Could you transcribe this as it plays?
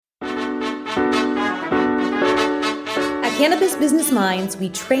Cannabis Business Minds, we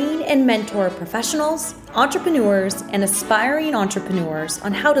train and mentor professionals, entrepreneurs, and aspiring entrepreneurs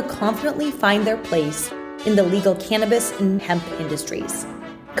on how to confidently find their place in the legal cannabis and hemp industries.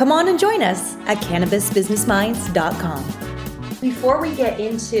 Come on and join us at cannabisbusinessminds.com. Before we get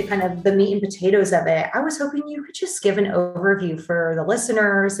into kind of the meat and potatoes of it, I was hoping you could just give an overview for the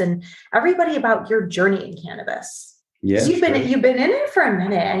listeners and everybody about your journey in cannabis. Yeah, you've been in it for a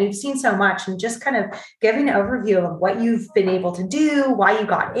minute and you've seen so much, and just kind of giving an overview of what you've been able to do, why you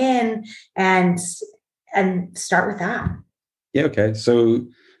got in, and start with that. Yeah, okay. So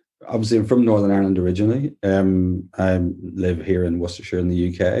obviously I'm from Northern Ireland originally. I live here in Worcestershire in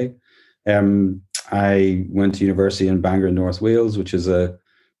the UK. I went to university in Bangor in North Wales, which is a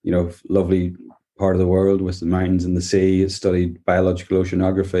lovely part of the world with the mountains and the sea. I studied biological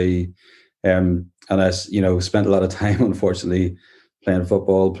oceanography. And I, spent a lot of time, unfortunately, playing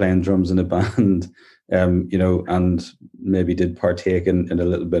football, playing drums in a band, and maybe did partake in a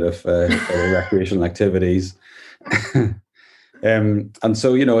little bit of recreational activities. And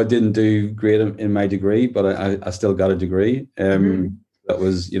so, I didn't do great in my degree, but I still got a degree. That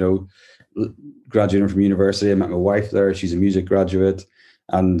was, graduating from university. I met my wife there. She's a music graduate.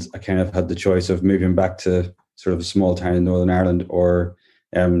 And I kind of had the choice of moving back to sort of a small town in Northern Ireland or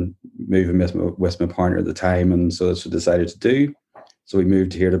moving with my partner at the time, and so that's what I decided to do. So we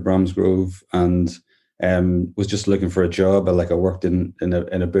moved here to Bromsgrove and was just looking for a job. I worked in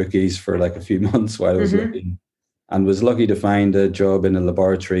a bookies for like a few months while I was looking, and was lucky to find a job in a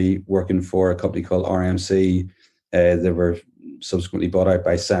laboratory working for a company called RMC. They were subsequently bought out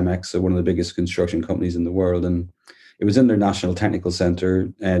by Cemex, so one of the biggest construction companies in the world, and it was in their National Technical Centre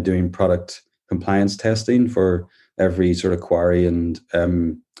doing product compliance testing for every sort of quarry and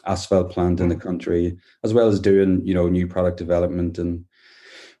asphalt plant in the country, as well as doing, new product development and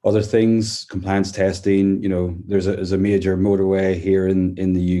other things, compliance testing. There's a major motorway here in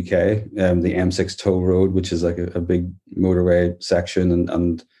the UK, the M6 toll road, which is like a big motorway section,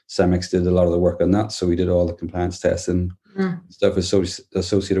 and Cemex did a lot of the work on that. So we did all the compliance testing stuff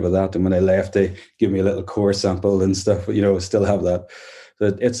associated with that. And when I left, they give me a little core sample and stuff, still have that.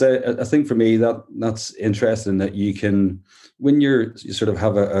 But it's I think for me that's interesting that you can, when you sort of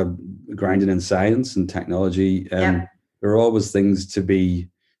have a grounding in science and technology, there are always things to be,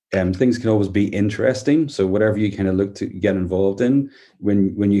 things can always be interesting. So whatever you kind of look to get involved in,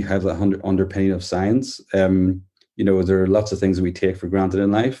 when you have that underpinning of science, there are lots of things that we take for granted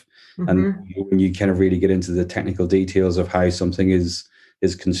in life. And when you kind of really get into the technical details of how something is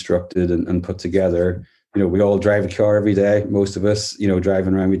constructed and put together, we all drive a car every day. Most of us,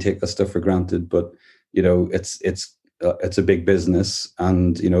 driving around, we take that stuff for granted. But it's a big business,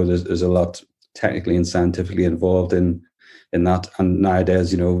 and there's a lot technically and scientifically involved in that. And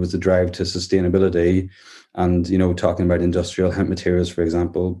nowadays, with the drive to sustainability, and talking about industrial hemp materials, for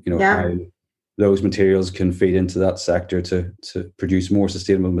example, how those materials can feed into that sector to produce more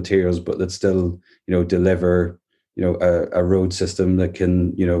sustainable materials, but that still deliver a road system that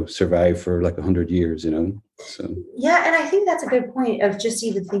can, survive for like 100 years, so. Yeah. And I think that's a good point of just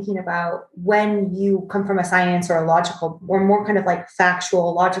even thinking about when you come from a science or a logical or more kind of like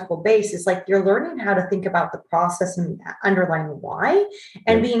factual, logical basis, like you're learning how to think about the process and underlying why,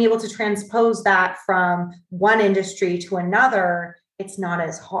 and being able to transpose that from one industry to another, it's not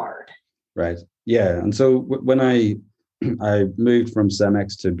as hard. Right. Yeah. And so when I moved from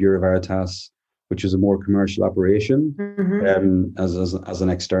Cemex to Bureau Veritas, which is a more commercial operation, as an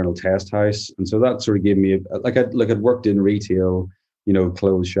external test house. And so that sort of gave me, I'd worked in retail,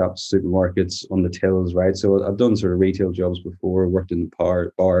 clothes shops, supermarkets, on the tills, right? So I've done sort of retail jobs before, worked in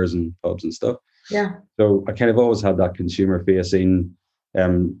bars and pubs and stuff. Yeah. So I kind of always had that consumer facing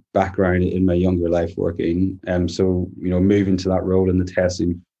background in my younger life working. So, moving to that role in the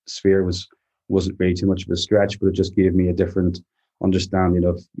testing sphere wasn't really too much of a stretch, but it just gave me a different understanding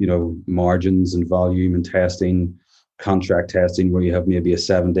of margins and volume and testing, contract testing, where you have maybe a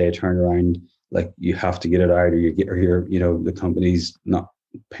 7-day turnaround, like you have to get it out, or the company's not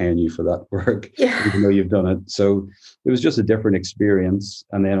paying you for that work, even though you've done it. So it was just a different experience.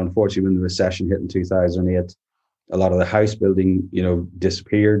 And then unfortunately, when the recession hit in 2008, a lot of the house building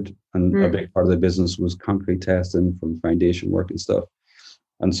disappeared, and a big part of the business was concrete testing from foundation work and stuff.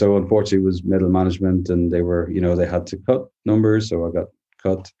 And so unfortunately it was middle management, and they were, they had to cut numbers. So I got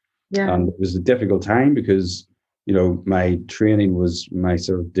cut. Yeah. And it was a difficult time because, my training my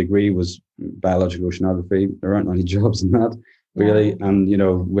sort of degree was biological oceanography. There aren't any jobs in that really. Yeah. And,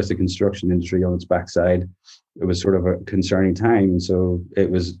 with the construction industry on its backside, it was sort of a concerning time. And so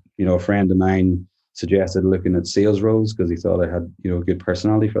it was, a friend of mine suggested looking at sales roles because he thought I had, good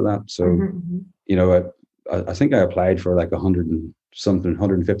personality for that. So, I think I applied for like 100 and something,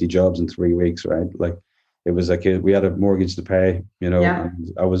 150 jobs in 3 weeks, right? Like it was like we had a mortgage to pay, Yeah.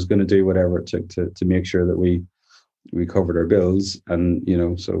 and I was going to do whatever it took to make sure that we covered our bills. And,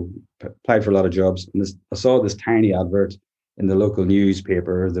 so applied for a lot of jobs. And I saw this tiny advert in the local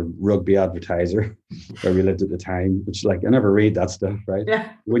newspaper, the Rugby Advertiser, where we lived at the time, which like, I never read that stuff, right?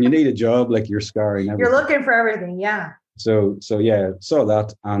 Yeah. When you need a job, like you're scouring everything. You're looking for everything. Yeah. So yeah, saw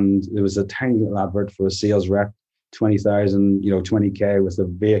that. And there was a tiny little advert for a sales rep, 20,000, 20K with a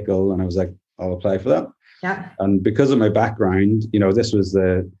vehicle. And I was like, I'll apply for that. Yeah. And because of my background, this was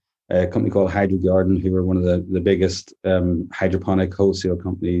a company called Hydro Garden, who were one of the biggest hydroponic wholesale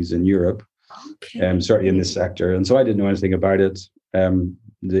companies in Europe, certainly in this sector. And so I didn't know anything about it.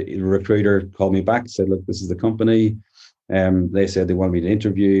 The recruiter called me back, said, look, this is the company. They said they wanted me to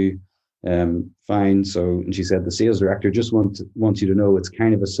interview. Fine. So, and she said, the sales director just wants you to know it's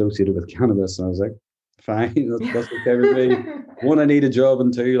kind of associated with cannabis. And I was like, fine, that's okay with me. One, I need a job,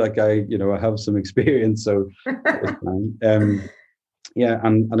 and two, like I have some experience, so it's fine. Yeah,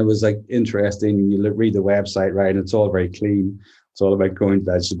 and it was like interesting. You read the website, right, and it's all very clean. It's all about growing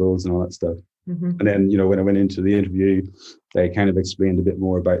vegetables and all that stuff. Mm-hmm. And then, when I went into the interview, they kind of explained a bit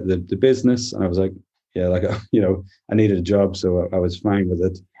more about the business, and I was like, yeah, like I needed a job, so I was fine with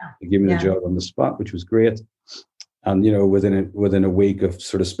it. They gave me the job on the spot, which was great. And within a week of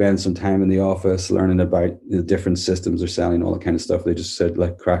sort of spending some time in the office, learning about the different systems they're selling, all that kind of stuff, they just said,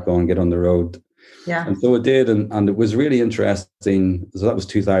 like, crack on, get on the road. Yeah. And so it did, and it was really interesting. So that was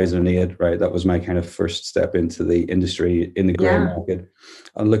 2008, right? That was my kind of first step into the industry in the gray market.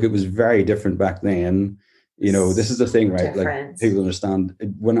 And look, it was very different back then. This is the thing, right? Like people understand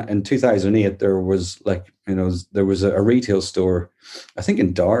when in 2008 there was there was a retail store, I think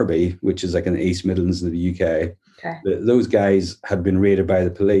in Derby, which is like in the East Midlands in the UK. Okay. Those guys had been raided by the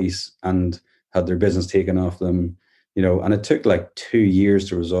police and had their business taken off them. And it took like 2 years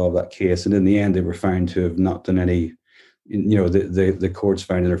to resolve that case. And in the end, they were found to have not done any, the courts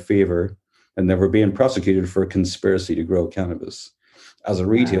found in their favor, and they were being prosecuted for a conspiracy to grow cannabis as a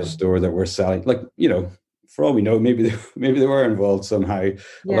retail store that were selling, like, for all we know, maybe they were involved somehow. A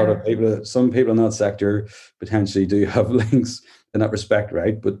lot of people, some people in that sector potentially do have links in that respect,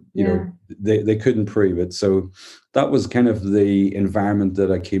 right? But, they couldn't prove it. So that was kind of the environment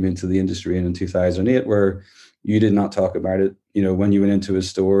that I came into the industry in 2008, where you did not talk about it. When you went into a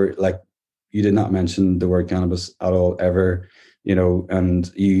store, like you did not mention the word cannabis at all, ever,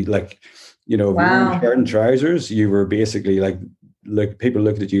 and you like, if you were wearing shirt and trousers, you were basically like people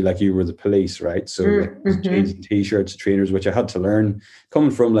looked at you like you were the police, right? So jeans and t-shirts, trainers, which I had to learn coming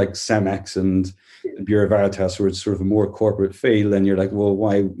from like Cemex and Bureau Veritas, where it's sort of a more corporate feel. And you're like, well,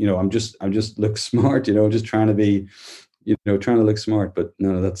 why, I'm just look smart, just trying to be, trying to look smart, but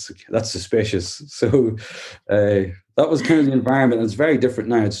no, that's suspicious. So that was kind of the environment. It's very different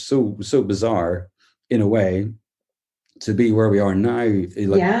now. It's so bizarre in a way to be where we are now,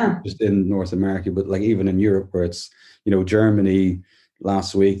 like just in North America, but like even in Europe, where it's, Germany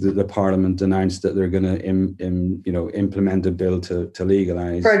last week, the parliament announced that they're going to implement a bill to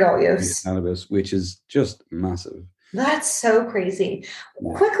legalize for adult use cannabis, which is just massive. That's so crazy.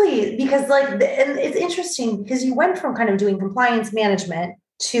 Yeah. Quickly, because and it's interesting because you went from kind of doing compliance management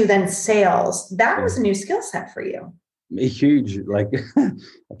to then sales. That was a new skill set for you. A huge, like, I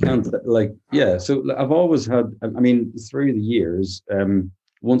can't, like, yeah. So I've always had, through the years,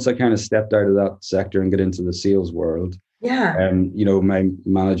 once I kind of stepped out of that sector and get into the sales world, my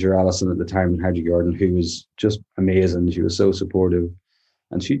manager, Alison, at the time in Hydro Garden, who was just amazing. She was so supportive.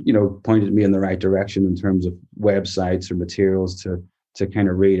 And she, pointed me in the right direction in terms of websites or materials to kind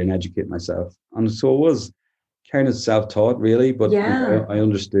of read and educate myself. And so it was kind of self-taught, really. But I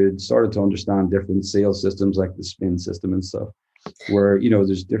started to understand different sales systems, like the spin system and stuff, where,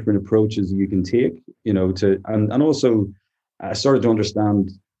 there's different approaches you can take, and also I started to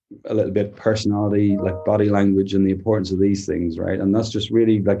understand a little bit personality, like body language, and the importance of these things, right? And that's just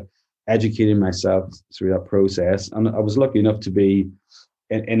really like educating myself through that process. And I was lucky enough to be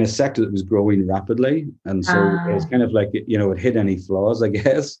in a sector that was growing rapidly. And so it was kind of like, it hid any flaws, I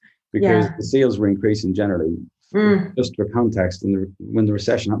guess, because the sales were increasing generally. Just for context, when the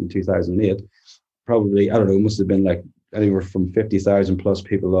recession happened in 2008, probably, I don't know, it must have been like anywhere from 50,000 plus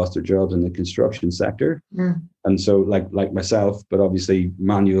people lost their jobs in the construction sector. And so like myself, but obviously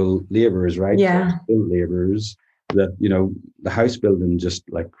manual laborers, right? Skilled laborers, that, the house building just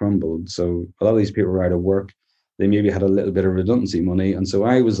like crumbled. So a lot of these people were out of work. They maybe had a little bit of redundancy money. And so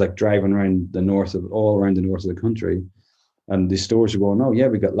I was like driving around all around the north of the country, And the stores are going, oh yeah,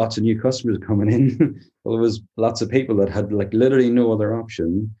 we got lots of new customers coming in. Well, there was lots of people that had like literally no other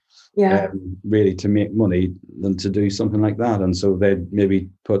option, really, to make money than to do something like that. And so they'd maybe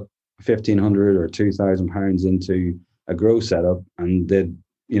put £1,500 or £2,000 into a grow setup, and they'd,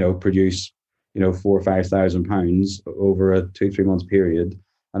 produce, £4,000 or £5,000 over a 2-3 months period,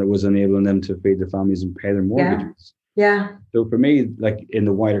 and it was enabling them to feed their families and pay their mortgages. Yeah. So for me, like in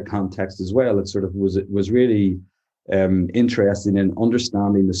the wider context as well, it was really interesting in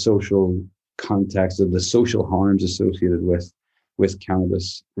understanding the social context of the social harms associated with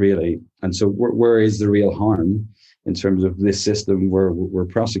cannabis, really. And so where is the real harm in terms of this system where we're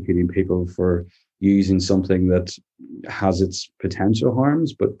prosecuting people for using something that has its potential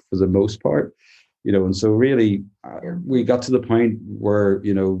harms, but for the most part, and so really we got to the point where,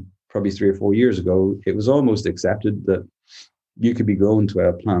 probably 3 or 4 years ago, it was almost accepted that you could be growing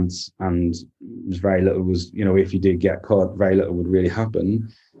 12 plants and very little was, if you did get caught, very little would really happen,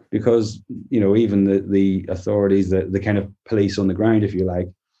 because, even the authorities, the kind of police on the ground, if you like,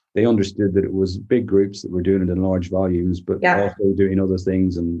 they understood that it was big groups that were doing it in large volumes, but also doing other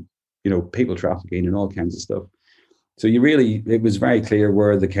things and, people trafficking and all kinds of stuff. So it was very clear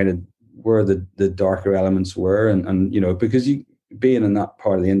where the darker elements were. And because you being in that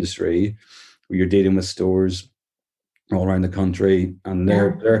part of the industry where you're dealing with stores all around the country, and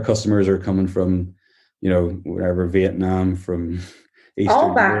their customers are coming from, wherever, Vietnam, from Eastern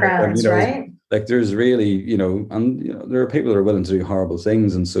all backgrounds, Europe, right? Like there's really, there are people that are willing to do horrible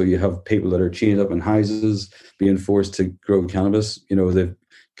things. And so you have people that are chained up in houses being forced to grow cannabis.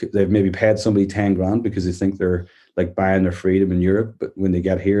 They've maybe paid somebody 10 grand because they think they're like buying their freedom in Europe. But when they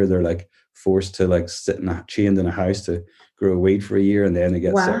get here, they're like forced to like chained in a house to grow weed for a year, and then they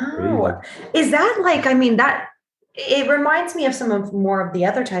get set free. Like, is that like, that it reminds me of some of more of the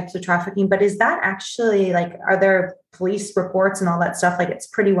other types of trafficking, but is that actually like, are there police reports and all that stuff? Like it's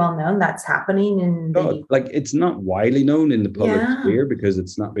pretty well known that's happening in like it's not widely known in the public sphere because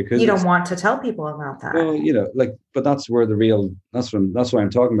you don't want to tell people about that. Well, but that's where that's why I'm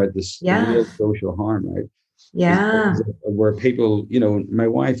talking about this, the real social harm, right? Yeah. Where people, my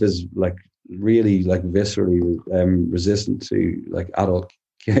wife is like really like viscerally resistant to like adult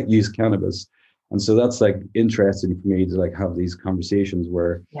use cannabis. And so that's like interesting for me to like have these conversations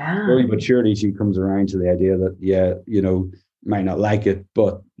where slowly but surely she comes around to the idea that, might not like it,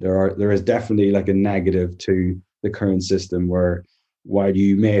 but there is definitely like a negative to the current system where while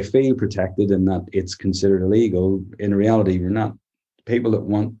you may feel protected and that it's considered illegal, in reality, you're not. People that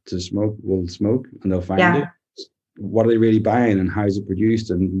want to smoke will smoke and they'll find it. What are they really buying and how is it produced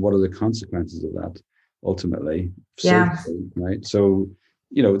and what are the consequences of that ultimately? Socially, right? So,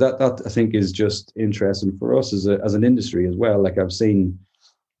 that I think is just interesting for us as an industry as well. Like I've seen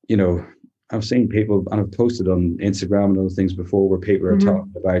people, and I've posted on Instagram and other things before, where people are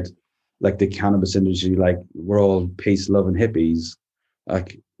talking about like the cannabis industry, like we're all peace, love, and hippies.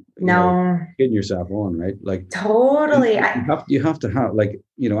 Like, getting yourself on, right? Like totally. You have to have like,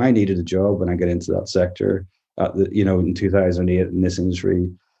 I needed a job when I got into that sector in 2008 in this industry.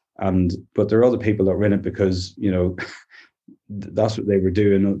 But there are other people that were in it because, that's what they were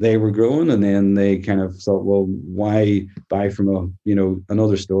doing. They were growing, and then they kind of thought, well, why buy from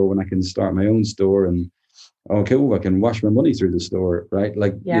another store when I can start my own store and I can wash my money through the store, right?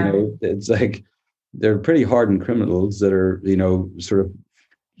 Like, it's like they're pretty hardened criminals that are, sort of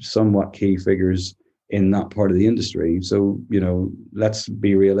somewhat key figures in that part of the industry. So, let's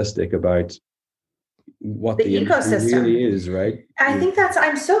be realistic about what the ecosystem really is, right? I think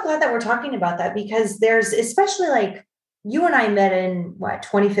I'm so glad that we're talking about that, because there's, especially like, you and I met in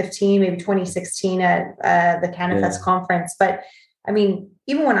 2015, maybe 2016 at the Cannabis conference. But I mean,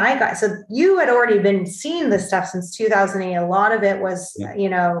 even when so you had already been seeing this stuff since 2008. A lot of it was,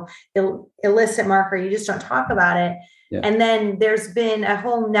 illicit marker. You just don't talk about it. Yeah. And then there's been a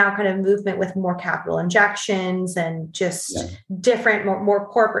whole now kind of movement with more capital injections and just different, more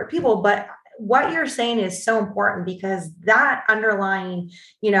corporate people. But what you're saying is so important, because that underlying,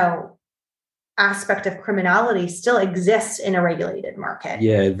 aspect of criminality still exists in a regulated market.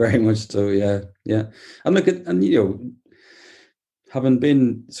 Yeah, very much so. Yeah. And look at, having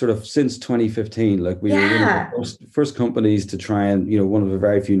been sort of since 2015, like we were one of the first companies to try and, one of a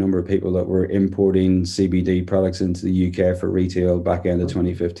very few number of people that were importing CBD products into the UK for retail back end of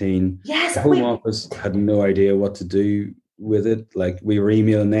 2015. Yes. The Home Office had no idea what to do with it. Like we were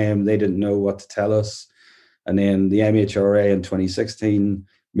emailing them, they didn't know what to tell us. And then the MHRA in 2016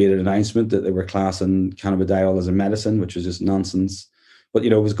 made an announcement that they were classing cannabidiol as a medicine, which was just nonsense. But,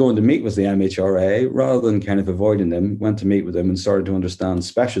 was going to meet with the MHRA rather than kind of avoiding them, went to meet with them and started to understand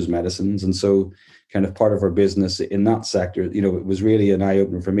specialist medicines. And so kind of part of our business in that sector, it was really an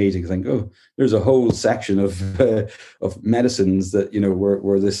eye-opener for me to think, oh, there's a whole section of medicines that,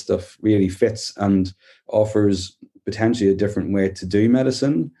 where this stuff really fits and offers potentially a different way to do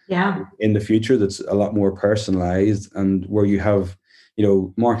medicine in the future that's a lot more personalized, and where you have,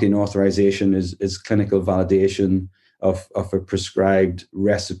 marketing authorization is clinical validation of a prescribed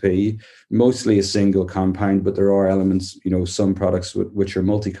recipe, mostly a single compound, but there are elements, some products which are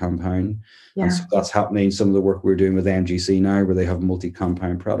multi-compound. Yeah. And so that's happening. Some of the work we're doing with MGC now, where they have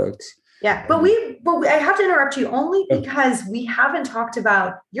multi-compound products. Yeah, but I have to interrupt you only because we haven't talked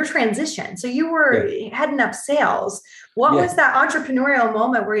about your transition. So you were heading up sales. What was that entrepreneurial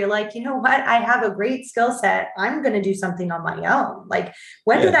moment where you're like, you know what, I have a great skill set. I'm going to do something on my own. Like,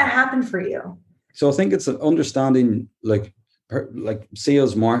 when did that happen for you? So I think it's an understanding, like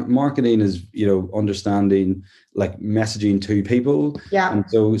sales marketing is, understanding like messaging to people. Yeah. And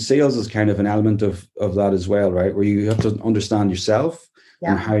so sales is kind of an element of that as well, right? Where you have to understand yourself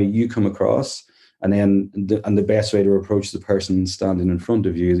and how you come across, and then the best way to approach the person standing in front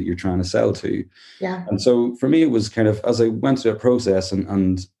of you that you're trying to sell to. Yeah. And so for me, it was kind of, as I went through that process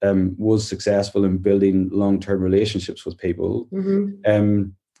and was successful in building long-term relationships with people,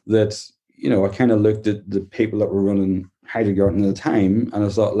 that, I kind of looked at the people that were running Heideggarten at the time, and I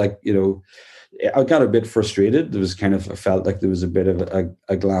thought, like, I got a bit frustrated. There was kind of, I felt like there was a bit of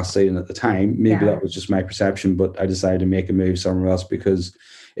a glass ceiling at the time. Maybe that was just my perception, but I decided to make a move somewhere else because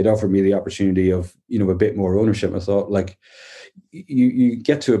it offered me the opportunity of, a bit more ownership. I thought, like, you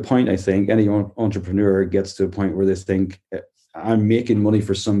get to a point, I think, any entrepreneur gets to a point where they think, I'm making money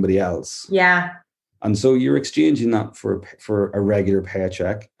for somebody else. Yeah. And so you're exchanging that for a regular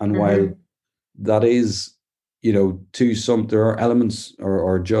paycheck. And while that is, there are elements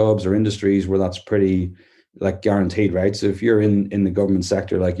or jobs or industries where that's pretty like guaranteed, right? So if you're in the government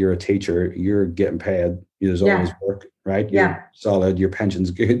sector, like you're a teacher, you're getting paid, there's always work, right? You're solid, your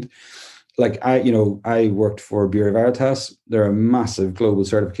pension's good. Like I worked for Bureau Veritas. They're a massive global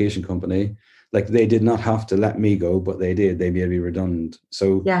certification company. Like, they did not have to let me go, but they did. They made me redundant.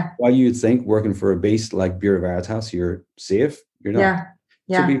 So while you'd think working for a beast like Bureau Veritas, you're safe, you're not.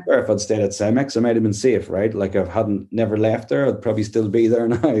 To be fair, if I'd stayed at Cemex, I might have been safe, right? Like, never left there, I'd probably still be there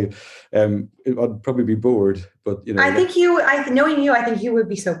now. I'd probably be bored, but knowing you, I think you would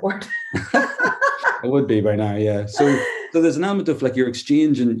be so bored. I would be by now, yeah. So there's an element of like your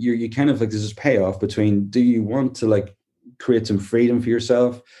exchange, and you kind of like, there's this payoff between, do you want to like create some freedom for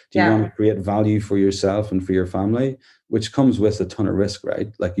yourself? Do you want to create value for yourself and for your family, which comes with a ton of risk, right?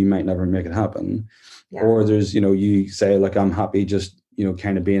 Like, you might never make it happen. Yeah. Or there's, you say, like, I'm happy just,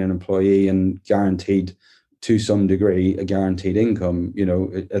 kind of being an employee and guaranteed to some degree, a guaranteed income,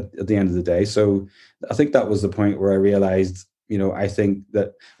 at the end of the day. So I think that was the point where I realized, I think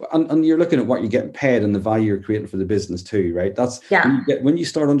that, and you're looking at what you're getting paid and the value you're creating for the business too, right? That's when you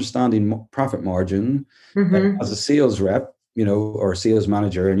start understanding profit margin as a sales rep, or a sales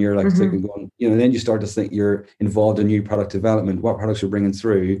manager, and you're like thinking, going, then you start to think you're involved in new product development, what products you're bringing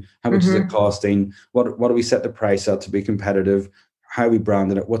through, how much is it costing, what do we set the price at to be competitive, how we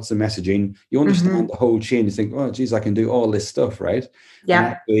branded it, what's the messaging? You understand the whole chain. You think, oh, geez, I can do all this stuff, right? Yeah. And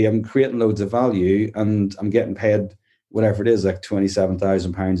actually, I'm creating loads of value, and I'm getting paid whatever it is, like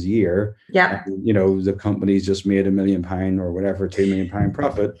 £27,000 a year. Yeah. And, the company's just made £1 million or whatever, £2 million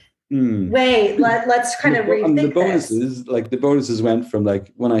profit. Wait, let's kind of rethink the bonuses, this. Like, the bonuses went from,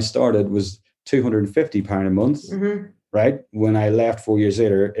 like, when I started was £250 a month, right? When I left 4 years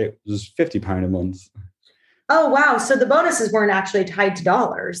later, it was £50 a month. Oh, wow. So the bonuses weren't actually tied to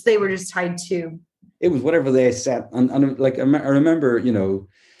dollars. They were just tied to. It was whatever they set. And like, I remember,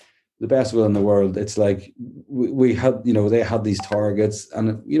 the best will in the world. It's like we had, they had these targets,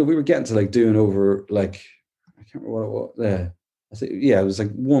 and, we were getting to like doing over, like, I can't remember what it was. I think, it was like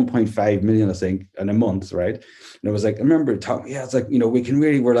 1.5 million, I think, in a month, right? And it was like, I remember talking, it's like,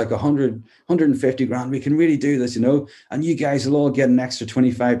 we're like 150 grand, we can really do this, and you guys will all get an extra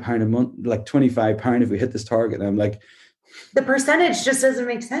 £25 a month, like £25 if we hit this target. And I'm like, the percentage just doesn't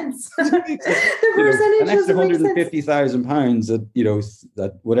make sense. The percentage an extra £150,000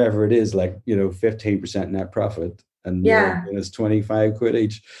 that whatever it is, like, 15% net profit. And it's 25 quid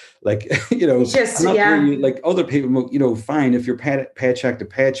each, like, it's just really, like, other people, fine if you're paid paycheck to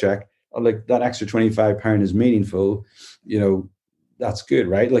paycheck, like, that extra £25 is meaningful, that's good,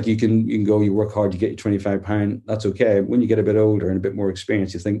 right? Like, you can go, you work hard, you get your £25, that's okay. When you get a bit older and a bit more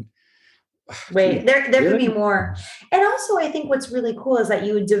experience, you think, Wait, there could be really? more. And also, I think what's really cool is that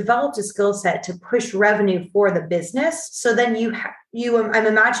you developed a skill set to push revenue for the business. So then I'm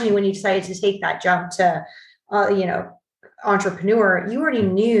imagining when you decided to take that jump to, entrepreneur, you already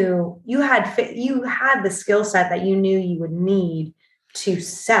knew you had the skill set that you knew you would need to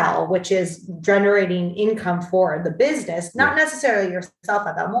sell, which is generating income for the business, not necessarily yourself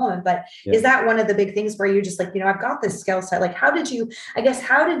at that moment, but is that one of the big things where you're just like, I've got this skill set. Like, how did you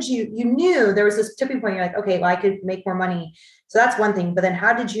knew there was this tipping point. You're like, okay, well, I could make more money. So that's one thing. But then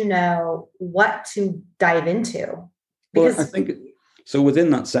how did you know what to dive into? Because I think so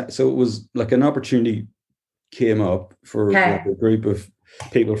within that so it was like an opportunity came up for like a group of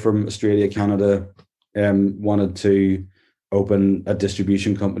people from Australia, Canada, wanted to open a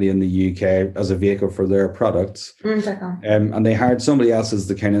distribution company in the UK as a vehicle for their products. And they hired somebody else as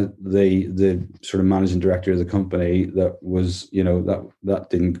the kind of the sort of managing director of the company. That was, that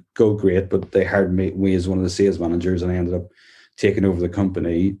didn't go great, but they hired me as one of the sales managers, and I ended up taking over the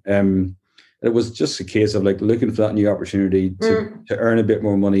company. It was just a case of like looking for that new opportunity to earn a bit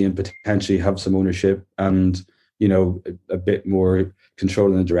more money and potentially have some ownership and, a bit more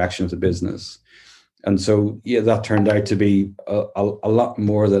control in the direction of the business. And so, that turned out to be a lot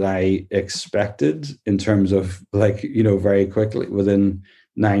more than I expected in terms of like, very quickly within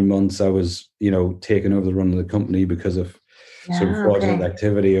 9 months, I was, taking over the run of the company because of sort of fraudulent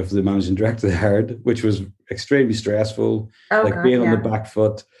activity of the managing director they hired, which was extremely stressful, being on the back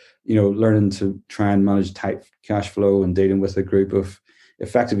foot, learning to try and manage tight cash flow and dealing with a group of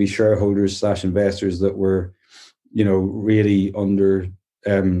effectively shareholders / investors that were, really under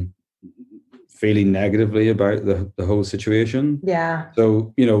feeling negatively about the whole situation. Yeah.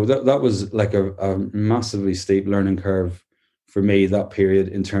 So, that was like a massively steep learning curve for me, that period,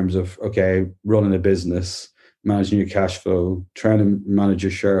 in terms of, okay, running a business, managing your cash flow, trying to manage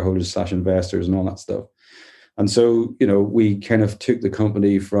your shareholders / investors and all that stuff. And so, we kind of took the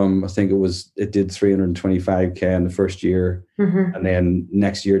company from, I think it did 325K in the first year. And then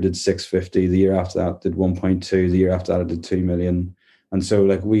next year did 650. The year after that did 1.2. The year after that it did 2 million. And so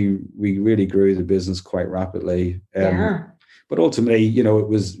like we really grew the business quite rapidly. But ultimately, it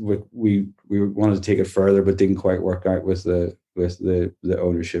was, we wanted to take it further, but didn't quite work out with the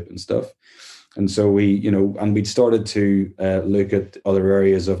ownership and stuff. And so we'd started to look at other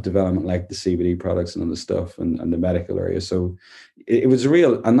areas of development, like the CBD products and other stuff, and the medical area. So it was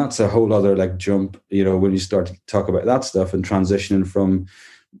real, and that's a whole other like jump, when you start to talk about that stuff and transitioning from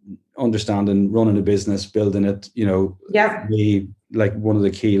understanding running a business, building it, like one of the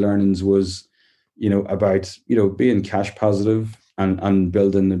key learnings was, about, being cash positive and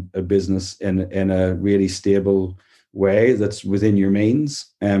building a business in a really stable way that's within your means.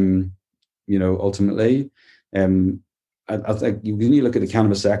 Ultimately, I think when you look at the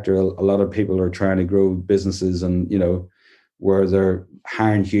cannabis sector, a lot of people are trying to grow businesses and, where they're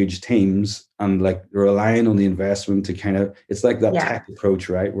hiring huge teams and like relying on the investment to kind of, it's like that tech approach,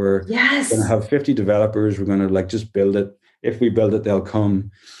 right? We're going to have 50 developers. We're going to like just build it. If we build it, they'll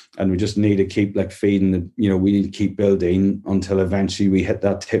come, and we just need to keep like feeding the, we need to keep building until eventually we hit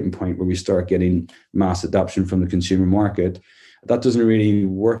that tipping point where we start getting mass adoption from the consumer market. That doesn't really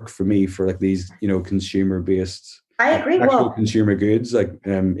work for me for like these, consumer-based, I agree. Actual consumer goods like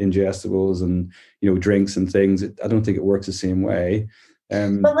ingestibles and, drinks and things. I don't think it works the same way.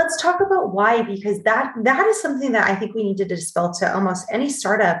 But let's talk about why, because that is something that I think we need to dispel to almost any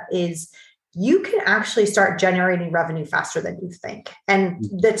startup is you can actually start generating revenue faster than you think. And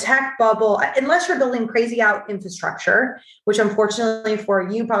the tech bubble, unless you're building crazy out infrastructure, which unfortunately for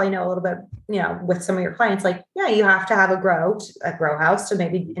you probably know a little bit, with some of your clients, like, you have to have a grow house to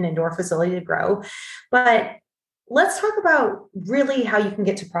maybe an indoor facility to grow. But let's talk about really how you can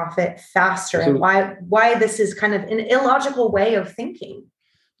get to profit faster and why this is kind of an illogical way of thinking.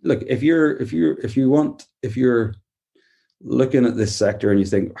 Look, if you're looking at this sector and you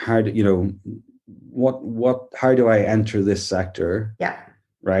think, how do how do I enter this sector? Yeah.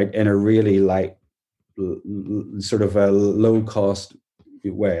 Right. In a really light, sort of a low cost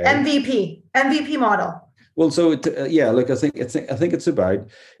way. MVP model. Well, so I think it's about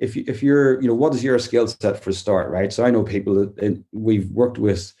if you're, what is your skill set for a start, right? So I know people that we've worked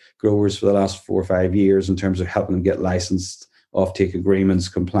with growers for the last 4 or 5 years in terms of helping them get licensed, offtake agreements,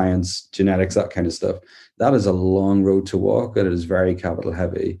 compliance, genetics, that kind of stuff. That is a long road to walk, and it is very capital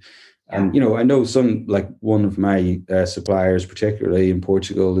heavy. Yeah. And I know some, like one of my suppliers, particularly in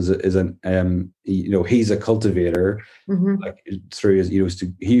Portugal, is he's a cultivator. Like through his,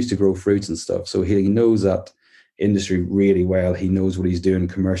 he used to grow fruits and stuff, so he knows that industry really well. He knows what he's doing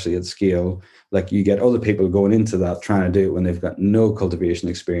commercially at scale. Like you get other people going into that trying to do it when they've got no cultivation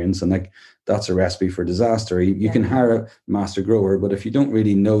experience, and like that's a recipe for disaster. You can hire a master grower, but if you don't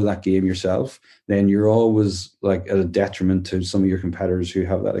really know that game yourself, then you're always like at a detriment to some of your competitors who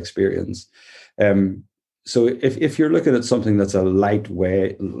have that experience. So if you're looking at something that's a light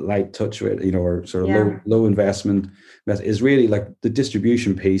touch rate, or sort of low investment, that is really like the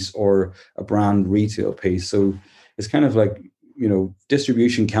distribution piece or a brand retail piece. So it's kind of like,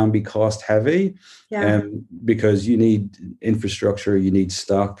 distribution can be cost heavy, because you need infrastructure, you need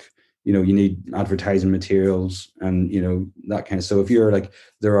stock, you need advertising materials, and that kind of. So if you're like,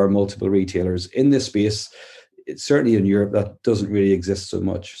 there are multiple retailers in this space, it's certainly in Europe that doesn't really exist so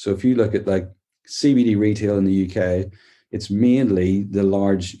much. So if you look at like CBD retail in the UK, it's mainly the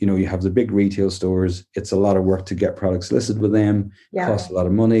large, you have the big retail stores. It's a lot of work to get products listed with them. It costs a lot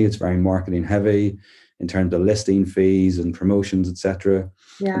of money. It's very marketing heavy in terms of listing fees and promotions, etc.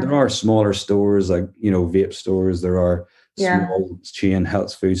 And there are smaller stores like, vape stores. There are small chain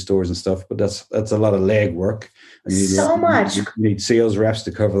health food stores and stuff, but that's a lot of leg work. And you need sales reps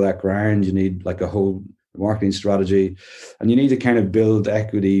to cover that ground. You need like a whole marketing strategy, and you need to kind of build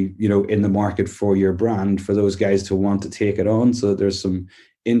equity, in the market for your brand, for those guys to want to take it on. So there's some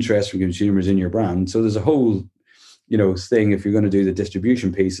interest from consumers in your brand. So there's a whole, thing. If you're going to do the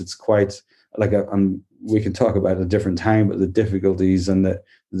distribution piece, it's quite like and we can talk about it at a different time, but the difficulties and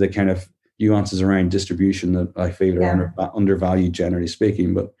the kind of nuances around distribution that I feel are undervalued, generally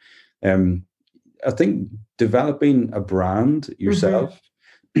speaking. But I think developing a brand yourself,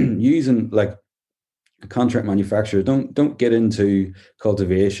 using like a contract manufacturer, don't get into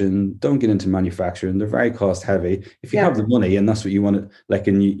cultivation, don't get into manufacturing. They're very cost heavy. If you have the money and that's what you want to, like,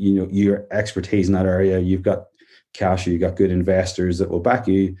 and your expertise in that area, you've got cash, or you've got good investors that will back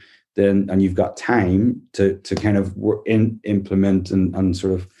you, then, and you've got time to kind of implement and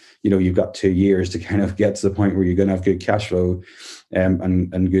sort of, you've got 2 years to kind of get to the point where you're going to have good cash flow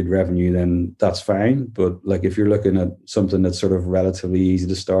and good revenue, then that's fine. But like, if you're looking at something that's sort of relatively easy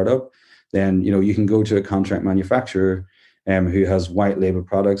to start up, then, you can go to a contract manufacturer who has white label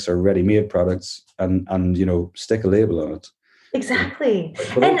products or ready-made products and stick a label on it. Exactly.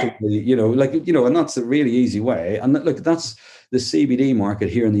 But ultimately, and that's a really easy way. And look, that's the CBD market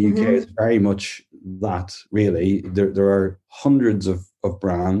here in the UK is very much that, really. There are hundreds of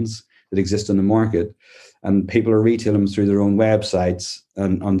brands that exist in the market, and people are retailing them through their own websites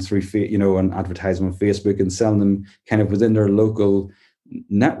and through, and advertising on Facebook and selling them kind of within their local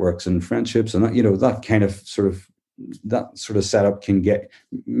networks and friendships. And that sort of setup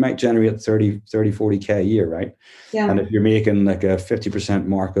might generate 40K a year, right? And if you're making like a 50%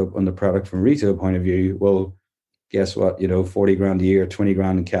 markup on the product from a retail point of view, well, guess what, 40 grand a year, 20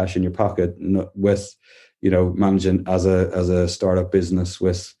 grand in cash in your pocket, with managing as a startup business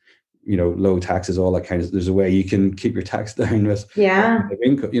with low taxes, all that kind of. There's a way you can keep your tax down with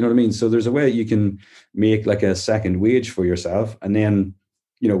income, you know what I mean? So there's a way you can make like a second wage for yourself, and then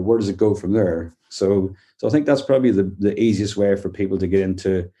where does it go from there? So I think that's probably the easiest way for people to get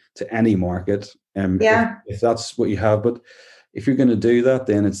into any market, if that's what you have. But if you're going to do that,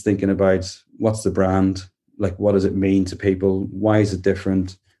 then it's thinking about what's the brand, like what does it mean to people, why is it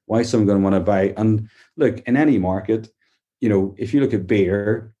different, why is someone going to want to buy? And look, in any market, if you look at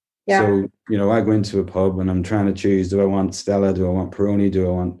beer, so I go into a pub and I'm trying to choose, do I want Stella, do I want Peroni, do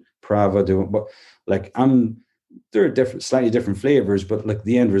I want Prava, there are slightly different flavors, but like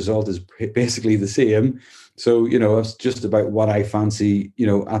the end result is basically the same. So, it's just about what I fancy,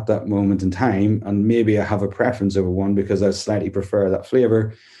 at that moment in time. And maybe I have a preference over one because I slightly prefer that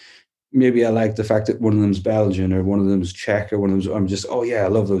flavor. Maybe I like the fact that one of them's Belgian or one of them's Czech or one of them's, I'm just, oh yeah, I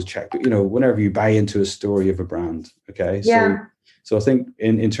love those Czech. But, whenever you buy into a story of a brand, okay? So I think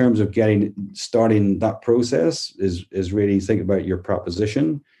in terms of starting that process is really think about your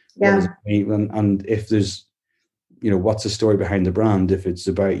proposition. What does it mean? And if there's, what's the story behind the brand? If it's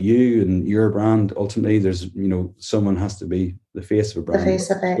about you and your brand, ultimately there's, someone has to be the face of a brand. The face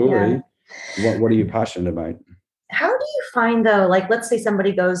of it, story. What are you passionate about? How do you find though, like, let's say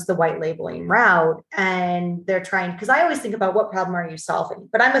somebody goes the white labeling route and they're trying, because I always think about what problem are you solving,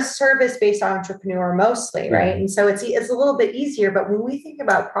 but I'm a service-based entrepreneur mostly, right? And so it's a little bit easier, but when we think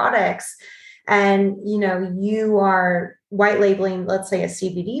about products and, you are white labeling, let's say a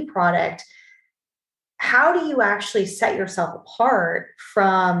CBD product, how do you actually set yourself apart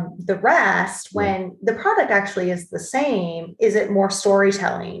from the rest when the product actually is the same? Is it more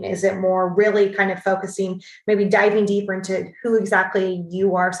storytelling? Is it more really kind of focusing, maybe diving deeper into who exactly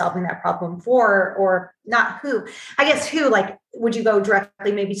you are solving that problem for, or not who? I guess who, like, would you go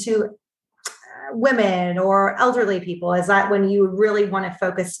directly maybe to women or elderly people? Is that when you really want to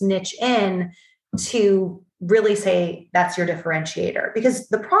focus niche in to really say that's your differentiator? Because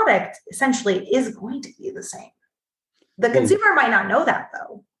the product essentially is going to be the same. The consumer might not know that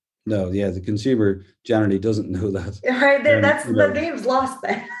though. No, yeah, the consumer generally doesn't know that. Right, that's the game's lost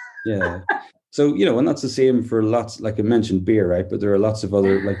then. Yeah. So, and that's the same for lots, like I mentioned, beer, right? But there are lots of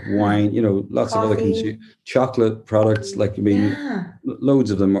other, like wine, lots of other chocolate products. Like, I mean,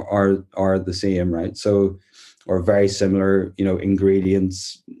 loads of them are the same, right? So, or very similar,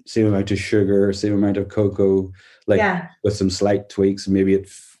 ingredients, same amount of sugar, same amount of cocoa, with some slight tweaks. Maybe it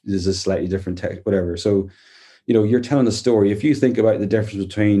is a slightly different text, whatever. So, you're telling a story. If you think about the difference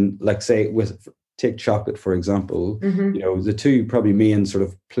between, like, say, take chocolate, for example, the two probably main sort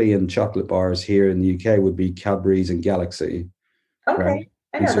of plain chocolate bars here in the UK would be Cadbury's and Galaxy. Okay. Right?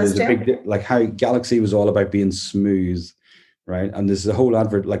 I know and so those two. like how Galaxy was all about being smooth, right? And there's a whole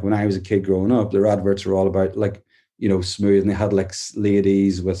advert, like when I was a kid growing up, their adverts were all about like, smooth, and they had like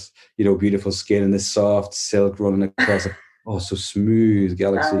ladies with, beautiful skin and this soft silk running across it. Oh, so smooth,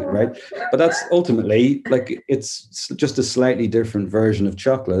 Galaxy, right? But that's ultimately like, it's just a slightly different version of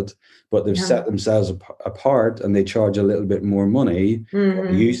chocolate, but they've set themselves apart and they charge a little bit more money.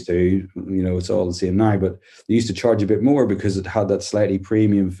 They used to, it's all the same now, but they used to charge a bit more because it had that slightly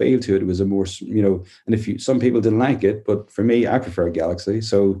premium feel to it. It was a more, and some people didn't like it, but for me, I prefer Galaxy.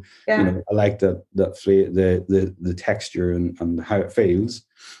 So, I like the texture and how it feels.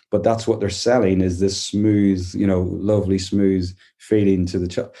 But that's what they're selling, is this smooth, lovely smooth feeling to the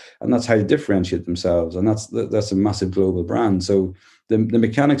chocolate, and that's how they differentiate themselves. And that's a massive global brand. So the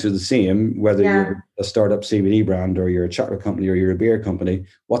mechanics are the same, whether you're a startup CBD brand or you're a chocolate company or you're a beer company.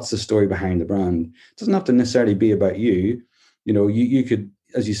 What's the story behind the brand? It doesn't have to necessarily be about you. You could,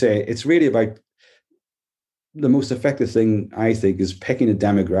 as you say, it's really about the most effective thing, I think, is picking a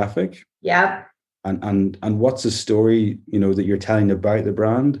demographic. Yeah. And what's the story, that you're telling about the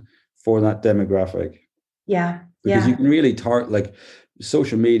brand for that demographic? Yeah. Because you can really target, like,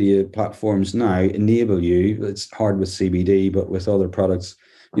 social media platforms now enable you. It's hard with CBD, but with other products,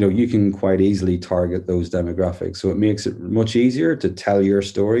 you can quite easily target those demographics. So it makes it much easier to tell your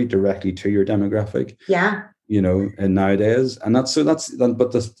story directly to your demographic. Yeah. And nowadays,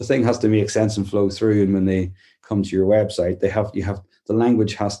 but the thing has to make sense and flow through. And when they come to your website, the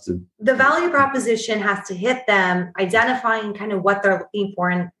language the value proposition has to hit them, identifying kind of what they're looking for.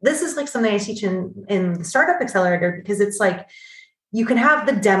 And this is like something I teach in the Startup Accelerator, because it's like, you can have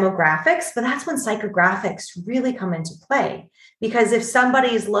the demographics, but that's when psychographics really come into play. Because if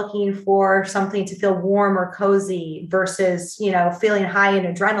somebody's looking for something to feel warm or cozy versus, feeling high in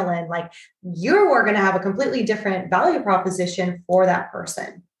adrenaline, like, you're going to have a completely different value proposition for that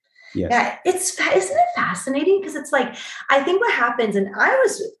person. Yes. Yeah, isn't it fascinating? Because it's like, I think what happens, and I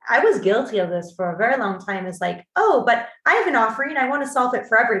was guilty of this for a very long time, is like, oh, but I have an offering, I want to solve it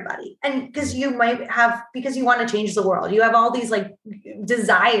for everybody. And because you want to change the world, you have all these like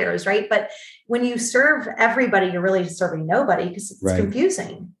desires, right? But when you serve everybody, you're really serving nobody, because it's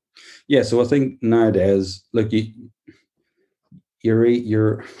confusing. Yeah. So I think nowadays, like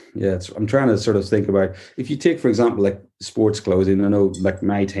I'm trying to sort of think about, if you take, for example, like sports clothing. I know, like,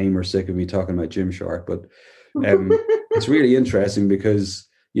 my team are sick of me talking about Gymshark, but it's really interesting because,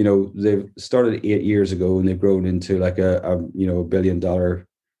 they've started 8 years ago and they've grown into like a $1 billion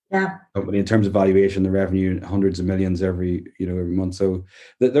company in terms of valuation, the revenue, hundreds of millions every month. So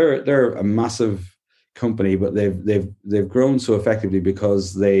they're a massive company, but they've grown so effectively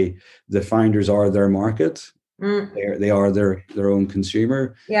because the founders are their market. They are their own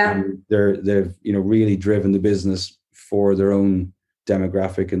consumer. Yeah. And they've really driven the business for their own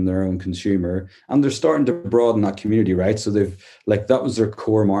demographic and their own consumer, and they're starting to broaden that community, right? So that was their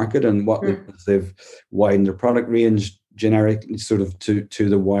core market, and what they've widened their product range generically sort of to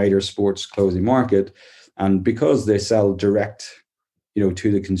the wider sports clothing market. And because they sell direct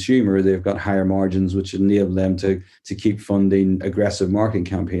to the consumer, they've got higher margins, which enable them to keep funding aggressive marketing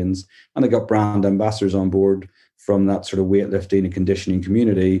campaigns. And they got brand ambassadors on board from that sort of weightlifting and conditioning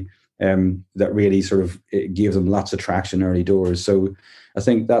community, that really sort of, it gave them lots of traction early doors. So I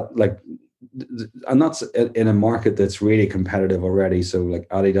think that, like, and that's in a market that's really competitive already. So like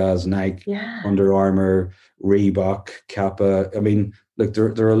Adidas, Nike, Under Armour, Reebok, Kappa. I mean, like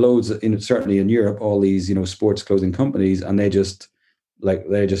there are loads certainly in Europe, all these, sports clothing companies, and they just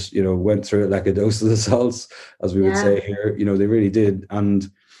went through it like a dose of the salts, as we would say here. They really did.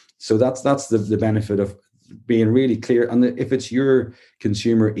 And so that's the benefit of being really clear. And if it's your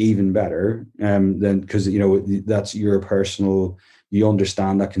consumer, even better, then, because that's your personal, you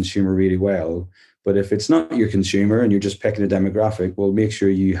understand that consumer really well. But if it's not your consumer and you're just picking a demographic, well, make sure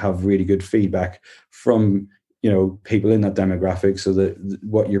you have really good feedback from, people in that demographic, so that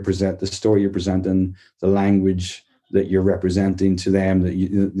what you present, the story you're presenting, the language that you're representing to them, that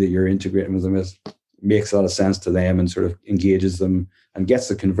you're integrating with them, makes a lot of sense to them and sort of engages them and gets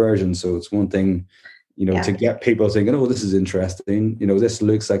the conversion. So it's one thing, to get people thinking, oh, this is interesting, this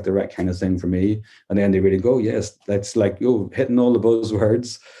looks like the right kind of thing for me. And then they really go, yes, that's like, hitting all the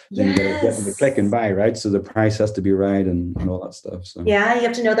buzzwords. Then you got to get them to click and buy, right? So the price has to be right and all that stuff. So yeah, you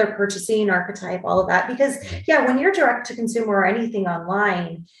have to know their purchasing archetype, all of that, because when you're direct to consumer or anything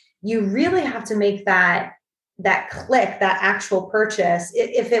online, you really have to make that click, that actual purchase.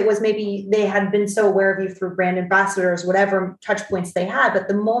 If it was, maybe they had been so aware of you through brand ambassadors, whatever touch points they had, but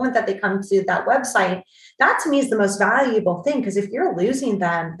the moment that they come to that website, that to me is the most valuable thing. Because if you're losing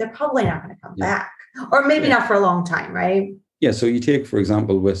them, they're probably not going to come back, or maybe not for a long time, right? Yeah. So you take, for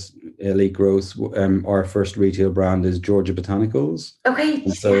example, with Elite Growth, our first retail brand is Georgia Botanicals. Okay.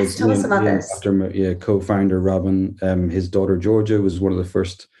 So tell us about this. After co-founder Robin, his daughter Georgia was one of the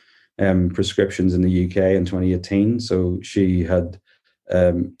first prescriptions in the UK in 2018. So she had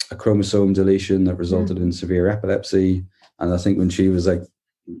a chromosome deletion that resulted in severe epilepsy. And I think when she was like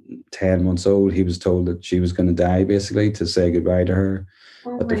 10 months old, he was told that she was going to die, basically, to say goodbye to her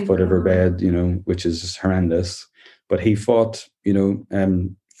at the foot of her bed, which is just horrendous. But he fought,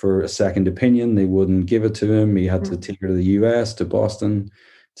 for a second opinion. They wouldn't give it to him. He had to take her to the US, to Boston,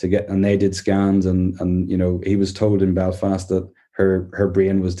 and they did scans. And he was told in Belfast that her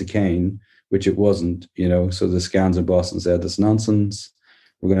brain was decaying, which it wasn't, so the scans in Boston said, that's nonsense.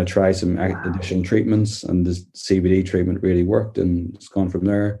 We're going to try some additional treatments, and the CBD treatment really worked, and it's gone from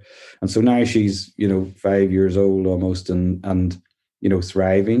there. And so now she's, 5 years old almost, and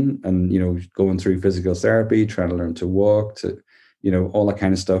thriving, and, going through physical therapy, trying to learn to walk, to, all that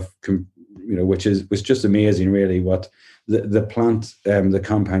kind of stuff, which was just amazing, really, what the plant, the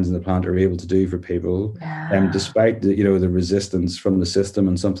compounds in the plant are able to do for people, despite the resistance from the system,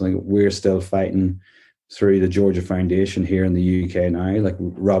 and something we're still fighting through the Georgia Foundation here in the UK now. Like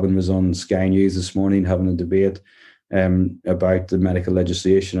Robin was on Sky News this morning having a debate about the medical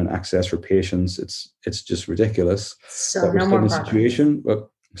legislation and access for patients. It's just ridiculous. So that we're still in a situation. But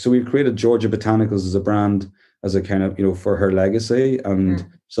so we've created Georgia Botanicals as a brand, as a kind of, for her legacy, and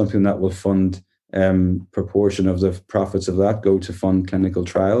something that will fund proportion of the profits of that go to fund clinical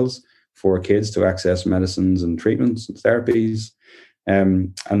trials for kids to access medicines and treatments and therapies.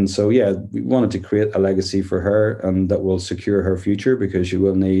 And so, we wanted to create a legacy for her, and that will secure her future, because she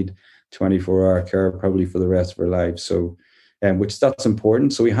will need 24-hour care probably for the rest of her life. So, that's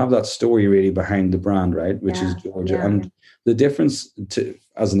important. So we have that story really behind the brand, right? Which is Georgia. Yeah. And the difference,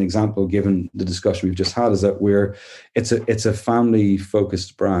 as an example, given the discussion we've just had, is that it's a family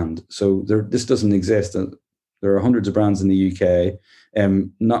focused brand. So this doesn't exist. There are hundreds of brands in the UK.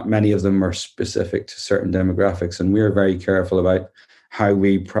 Not many of them are specific to certain demographics, and we're very careful about how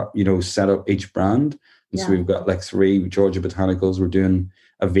we set up each brand. And so we've got like 3 Georgia Botanicals. We're doing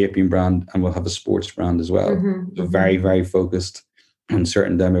a vaping brand, and we'll have a sports brand as well. So very, very focused on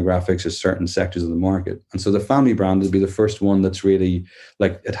certain demographics or certain sectors of the market. And so the family brand will be the first one that's really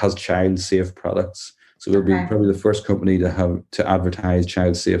like, it has child safe products. So we'll be probably the first company to advertise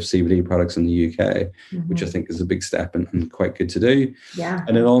child safe CBD products in the UK, which I think is a big step and quite good to do. Yeah.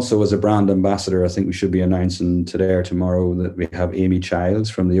 And then also as a brand ambassador, I think we should be announcing today or tomorrow that we have Amy Childs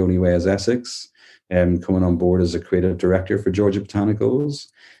from The Only Way is Essex coming on board as a creative director for Georgia Botanicals.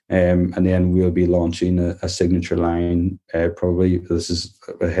 And then we'll be launching a signature line. Probably this is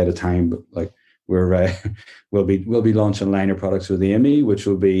ahead of time, but like we'll be launching a line of products with Amy, which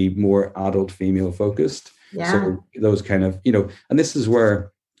will be more adult female focused. Yeah. So those kind of, and this is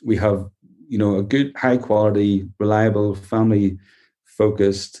where we have, a good, high quality, reliable, family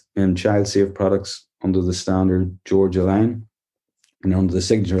focused and child safe products under the standard Georgia line. And under the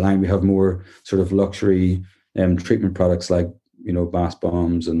signature line, we have more sort of luxury treatment products like, bath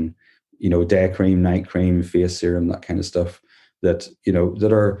bombs and, day cream, night cream, face serum, that kind of stuff that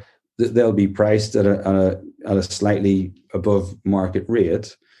they'll be priced at a slightly above market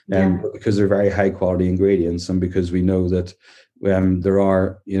rate, because they're very high quality ingredients, and because we know that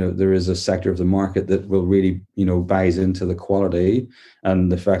there is a sector of the market that will really buys into the quality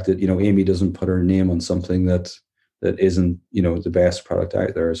and the fact that Amy doesn't put her name on something that isn't the best product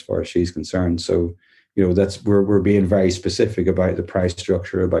out there as far as she's concerned. So that's we're being very specific about the price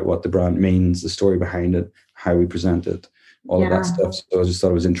structure, about what the brand means, the story behind it, how we present it, all of that stuff. So I just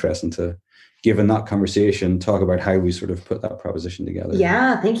thought it was interesting to given that conversation, talk about how we sort of put that proposition together.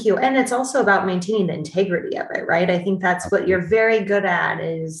 Yeah, thank you. And it's also about maintaining the integrity of it, right? I think that's what you're very good at,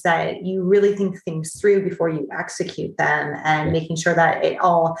 is that you really think things through before you execute them, and making sure that it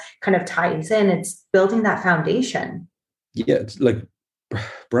all kind of ties in. It's building that foundation. Yeah, it's like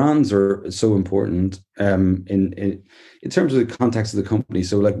brands are so important in terms of the context of the company.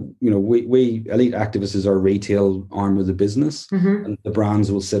 So like, we Elite Activists is our retail arm of the business, and the brands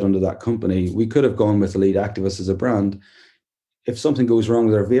will sit under that company. We could have gone with Elite Activists as a brand. If something goes wrong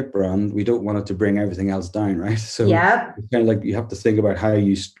with our vape brand, we don't want it to bring everything else down, right? So it's kind of like you have to think about how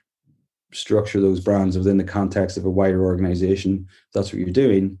you structure those brands within the context of a wider organization. That's what you're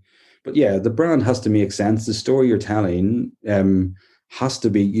doing. But yeah, the brand has to make sense. The story you're telling has to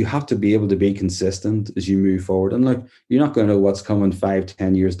be, you have to be able to be consistent as you move forward. And like, you're not going to know what's coming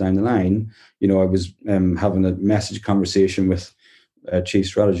 5-10 years down the line. I was having a message conversation with Chief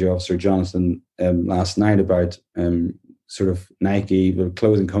Strategy Officer Jonathan last night about sort of Nike, the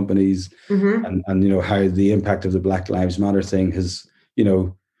clothing companies, and how the impact of the Black Lives Matter thing has,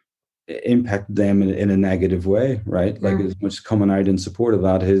 impacted them in a negative way, right? Like, as much coming out in support of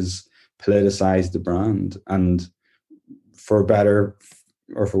that has politicized the brand, and for better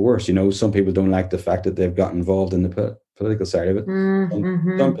or for worse, some people don't like the fact that they've got involved in the political side of it.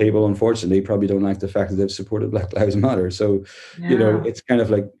 Some people, unfortunately, probably don't like the fact that they've supported Black Lives Matter. So, it's kind of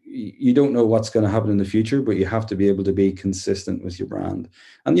like, you don't know what's going to happen in the future, but you have to be able to be consistent with your brand.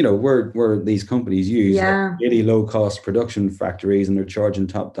 And, where these companies use like really low cost production factories, and they're charging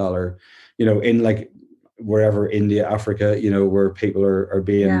top dollar, in like wherever, India, Africa, where people are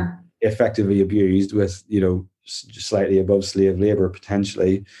being effectively abused with, slightly above slave labor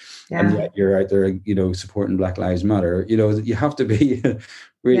potentially, and yet you're out there, supporting Black Lives Matter. You have to be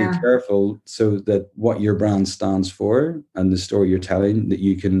really careful so that what your brand stands for and the story you're telling, that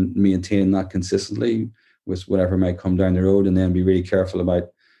you can maintain that consistently with whatever might come down the road, and then be really careful about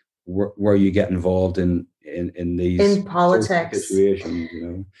where you get involved in these politics situations.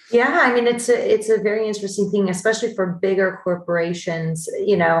 I mean, it's a very interesting thing, especially for bigger corporations.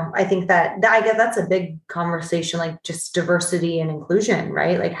 I think that I guess that's a big conversation, like just diversity and inclusion,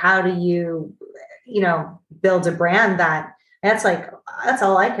 right? Like, how do you build a brand that's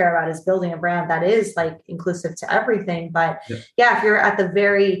all I care about, is building a brand that is like inclusive to everything. But if you're at the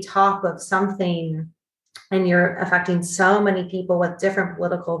very top of something, and you're affecting so many people with different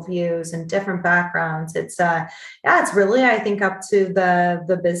political views and different backgrounds, it's really, I think, up to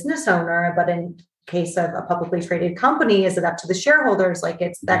the business owner. But in case of a publicly traded company, is it up to the shareholders? Like,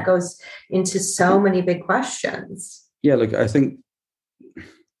 that goes into so many big questions. Yeah, like, I think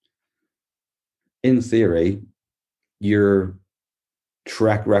in theory, your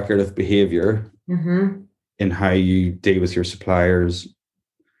track record of behavior in how you deal with your suppliers,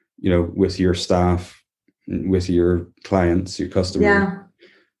 with your staff, with your clients, your customers,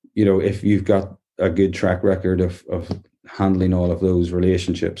 if you've got a good track record of handling all of those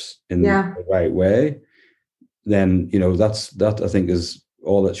relationships in the right way, then that I think is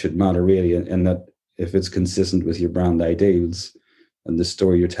all that should matter, really. And that if it's consistent with your brand ideals and the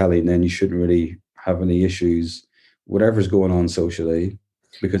story you're telling, then you shouldn't really have any issues, whatever's going on socially.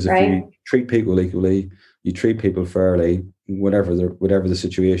 Because if you treat people equally, you treat people fairly, whatever the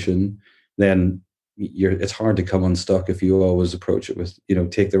situation, then it's hard to come unstuck if you always approach it with,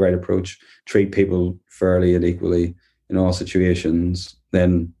 take the right approach, treat people fairly and equally in all situations.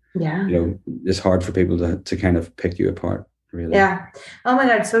 Then, it's hard for people to kind of pick you apart, really. Yeah. Oh my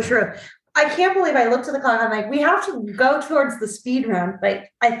God. So true. I can't believe I looked at the clock. I'm like, we have to go towards the speed round, but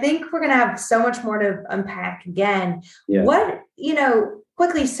I think we're going to have so much more to unpack again. Yeah. What,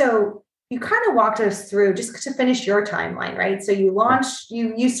 quickly. So you kind of walked us through, just to finish your timeline, right? So you launched,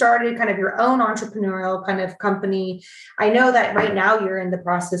 you started kind of your own entrepreneurial kind of company. I know that right now you're in the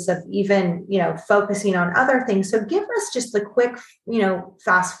process of even, focusing on other things. So give us just the quick,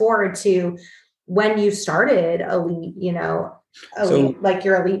 fast forward to when you started Elite, like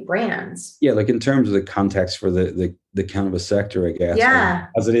your Elite brands. Yeah, like in terms of the context for the cannabis sector, I guess. Yeah.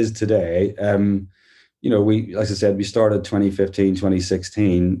 As it is today, we, as I said, we started 2015,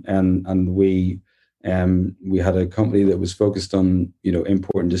 2016, and we had a company that was focused on,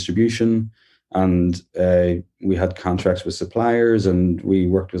 import and distribution, and we had contracts with suppliers, and we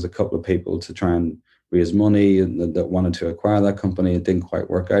worked with a couple of people to try and raise money that wanted to acquire that company. It didn't quite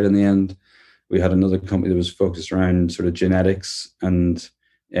work out in the end. We had another company that was focused around sort of genetics and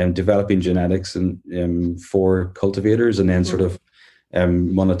developing genetics and for cultivators, and then sort of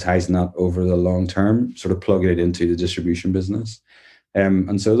monetizing that over the long term, sort of plugging it into the distribution business.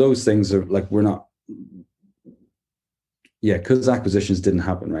 And so those things are like, we're not yeah, because acquisitions didn't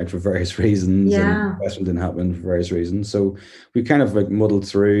happen, right, for various reasons, and Yeah. investment didn't happen for various reasons. So we kind of like muddled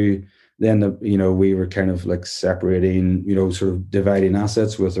through. Then, we were kind of like separating, sort of dividing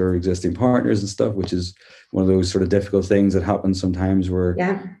assets with our existing partners and stuff, which is one of those sort of difficult things that happen sometimes where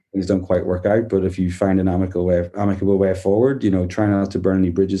Yeah. things don't quite work out. But if you find an amicable way forward, try not to burn any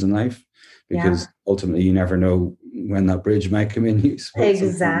bridges in life, Yeah. because ultimately you never know when that bridge might come in use.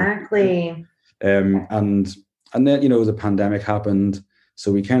 Exactly. And then the pandemic happened,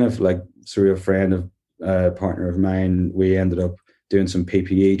 so we kind of like through a friend of partner of mine, we ended up doing some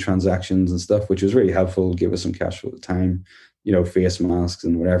PPE transactions and stuff, which was really helpful, give us some cash flow at the time, face masks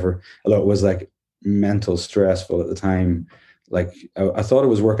and whatever. Although it was like mental stressful at the time. Like I thought I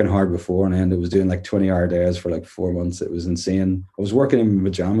was working hard before, and I ended up was doing like 20-hour days for like 4 months. It was insane. I was working in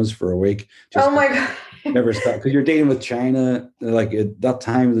pajamas for a week. Oh Just my God. never stop, because you're dealing with China like at that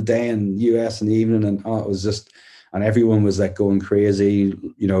time of the day, and US in the evening, and it was just, and everyone was like going crazy.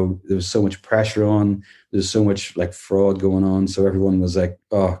 There was so much pressure on. There's so much like fraud going on, so everyone was like,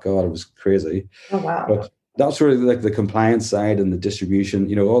 oh God, it was crazy. Oh wow. But that's sort of like the compliance side and the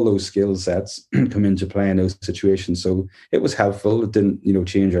distribution, all those skill sets come into play in those situations. So it was helpful. It didn't,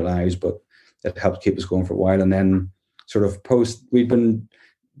 change our lives, but it helped keep us going for a while. And then sort of we'd been,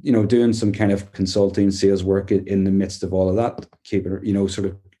 doing some kind of consulting sales work in the midst of all of that, keeping, sort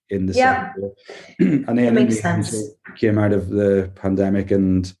of in the sector. And then it makes sense. Came out of the pandemic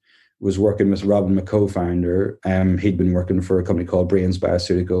and was working with Robin, my co-founder. He'd been working for a company called Brains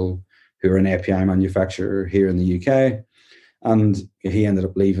Bioceutical, who are an API manufacturer here in the UK. And he ended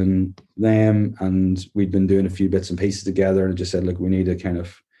up leaving them, and we'd been doing a few bits and pieces together, and just said, look, we need to kind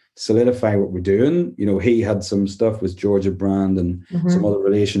of solidify what we're doing. He had some stuff with Georgia brand and some other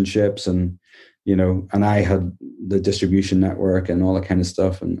relationships, and and I had the distribution network and all that kind of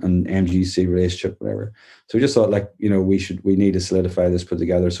stuff, and MGC relationship, whatever. So we just thought, like, we need to solidify this, put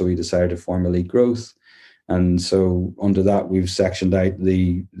together. So we decided to form Elite Growth. And so under that, we've sectioned out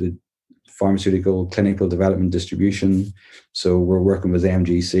the pharmaceutical clinical development distribution. So we're working with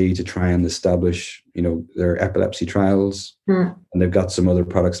MGC to try and establish, their epilepsy trials. And they've got some other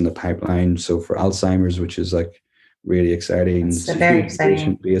products in the pipeline. So for Alzheimer's, which is like really exciting. It's very exciting.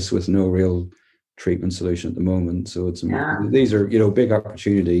 Patient base with no real treatment solution at the moment. So these are, big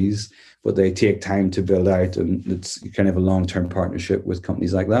opportunities, but they take time to build out, and it's kind of a long-term partnership with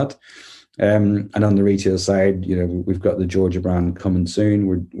companies like that. And on the retail side, we've got the Georgia brand coming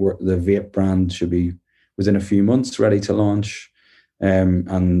soon. The vape brand should be within a few months ready to launch.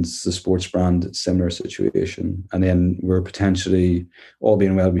 And the sports brand, similar situation. And then we're potentially, all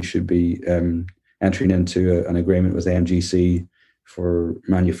being well, we should be entering into an agreement with MGC for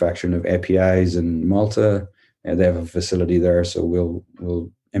manufacturing of APIs in Malta. They have a facility there, so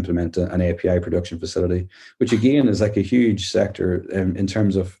we'll implement an API production facility, which again is like a huge sector in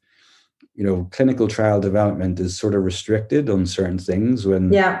terms of, clinical trial development is sort of restricted on certain things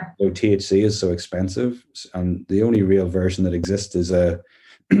when THC is so expensive, and the only real version that exists is at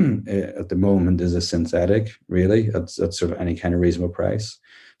the moment is a synthetic, really, at sort of any kind of reasonable price.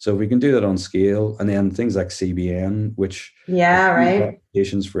 So if we can do that on scale, and then things like CBN, which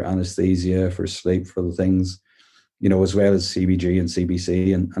applications for anesthesia, for sleep, for the things, as well as CBG and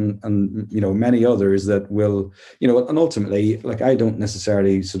CBC and many others that will, and ultimately, like, I don't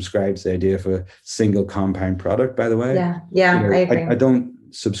necessarily subscribe to the idea of a single compound product, by the way. I agree. I don't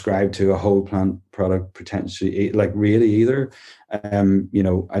subscribe to a whole plant product potentially, like, really either.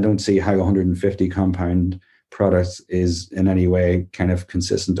 I don't see how 150 compound products is in any way kind of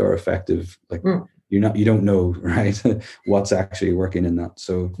consistent or effective. Like, you don't know, right, what's actually working in that.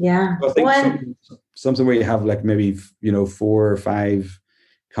 So I think something where you have like maybe 4 or 5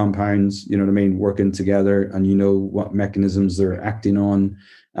 compounds, working together, and what mechanisms they're acting on,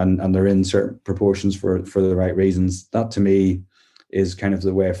 and they're in certain proportions for the right reasons. That to me is kind of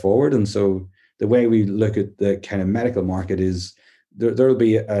the way forward. And so the way we look at the kind of medical market is there'll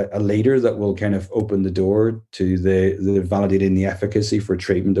be a leader that will kind of open the door to the validating the efficacy for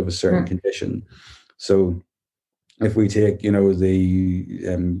treatment of a certain condition. So if we take, the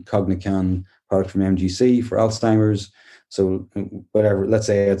Cognican product from MGC for Alzheimer's, so whatever, let's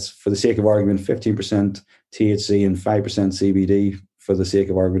say it's, for the sake of argument, 15% THC and 5% CBD, for the sake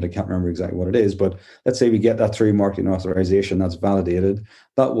of argument, I can't remember exactly what it is, but let's say we get that through marketing authorization, that's validated,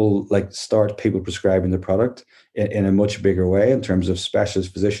 that will like start people prescribing the product in a much bigger way in terms of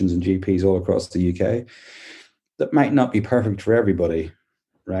specialist physicians and GPs all across the UK. That might not be perfect for everybody,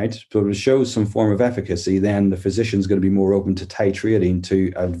 right? So to show some form of efficacy, then the physician's going to be more open to titrating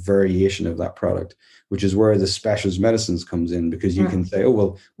to a variation of that product, which is where the specialist medicines comes in, because you can say, oh,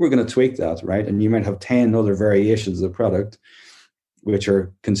 well, we're going to tweak that, right? And you might have 10 other variations of the product which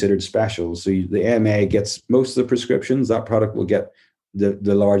are considered special. So the AMA gets most of the prescriptions. That product will get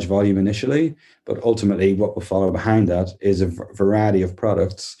the large volume initially, but ultimately what will follow behind that is a variety of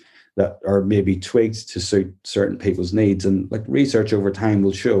products that are maybe tweaked to suit certain people's needs. And like research over time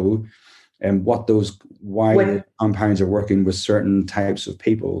will show why the compounds are working with certain types of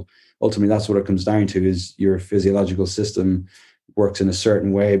people. Ultimately, that's what it comes down to, is your physiological system works in a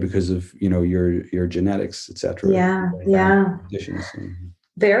certain way because of, your genetics, etc. Yeah.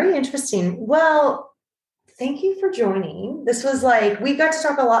 Very interesting. Well, thank you for joining. This was we got to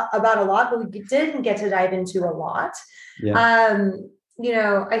talk about a lot, but we didn't get to dive into a lot. Yeah.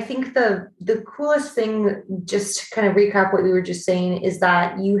 I think the coolest thing, just to kind of recap what we were just saying, is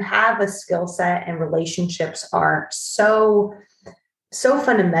that you have a skill set, and relationships are so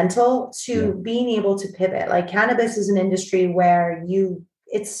fundamental to being able to pivot. Like cannabis is an industry where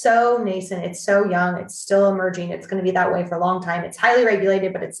it's so nascent, it's so young, it's still emerging. It's going to be that way for a long time. It's highly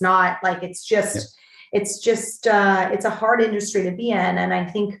regulated, but it's not it's a hard industry to be in. And I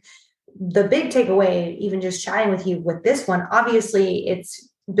think the big takeaway, even just chatting with you with this one, obviously it's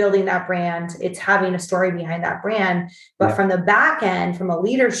building that brand, it's having a story behind that brand, but from the back end, from a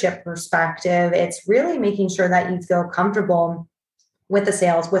leadership perspective, it's really making sure that you feel comfortable with the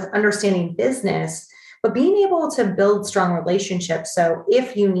sales, with understanding business, but being able to build strong relationships. So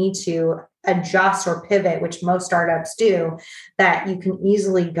if you need to adjust or pivot, which most startups do, that you can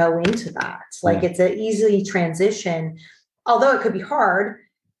easily go into that. It's an easy transition. Although it could be hard,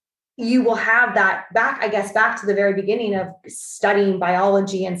 you will have that back to the very beginning of studying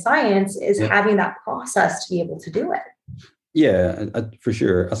biology and science, is having that process to be able to do it. Yeah, for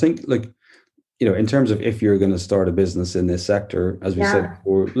sure. I think in terms of if you're going to start a business in this sector, as we said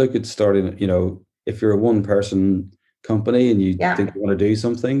before, look at starting, if you're a one-person company and you think you want to do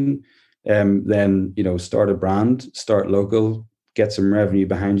something, then, start a brand, start local, get some revenue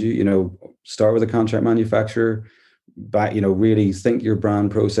behind you, start with a contract manufacturer, but, really think your brand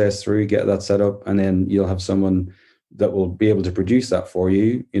process through, get that set up, and then you'll have someone that will be able to produce that for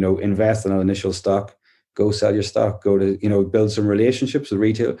you, invest in an initial stock, go sell your stock, go to, build some relationships with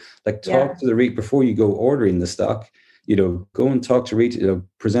retail, talk to the before you go ordering the stock, go and talk to retail,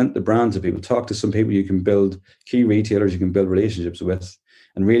 present the brand to people, talk to some people you can build, key retailers you can build relationships with,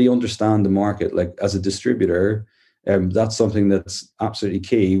 and really understand the market. As a distributor, that's something that's absolutely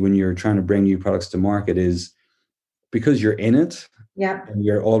key when you're trying to bring new products to market, is because you're in it. Yeah. And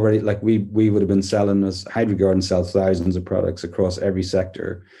you're already, we would have been selling, as Hydro Garden sells thousands of products across every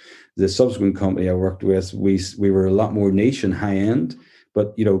sector. The subsequent company I worked with, we were a lot more niche and high end,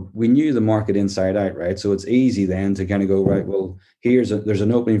 but we knew the market inside out, right? So it's easy then to kind of go, right, well, there's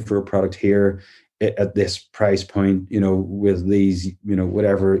an opening for a product here at this price point, with these,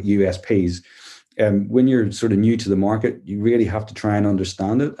 whatever USPs. When you're sort of new to the market, you really have to try and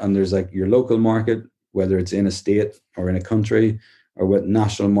understand it. And there's your local market, whether it's in a state or in a country, or with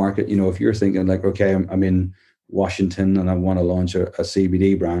national market. If you're thinking okay, I'm in Washington and I want to launch a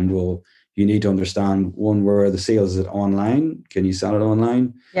CBD brand, well, you need to understand, one, where are the sales? Is it online? Can you sell it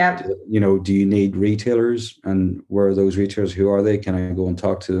online? Yeah. Do you need retailers, and where are those retailers? Who are they? Can I go and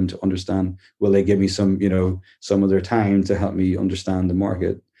talk to them to understand? Will they give me some of their time to help me understand the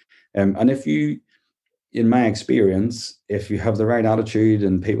market? And if you, in my experience, if you have the right attitude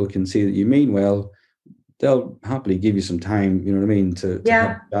and people can see that you mean well, they'll happily give you some time, you know what I mean, to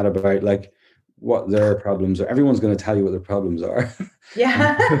have that about what their problems are. Everyone's going to tell you what their problems are.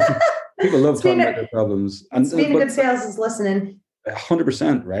 Yeah. People love talking about their problems. And being a good sales is listening.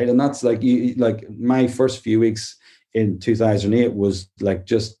 100%, right? And that's my first few weeks in 2008 was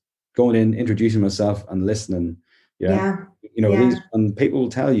just going in, introducing myself and listening. And people will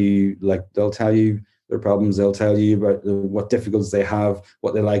tell you, they'll tell you their problems. They'll tell you about what difficulties they have,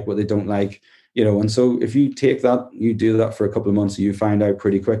 what they like, what they don't like. And so if you take that, you do that for a couple of months, you find out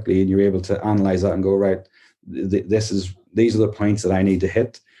pretty quickly, and you're able to analyze that and go, right, these are the points that I need to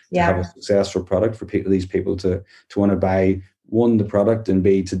hit to have a successful product for these people to want to buy, one, the product, and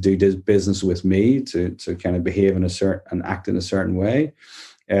B, to do this business with me, to kind of behave in and act in a certain way,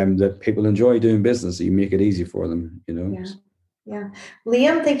 that people enjoy doing business. So you make it easy for them, Yeah.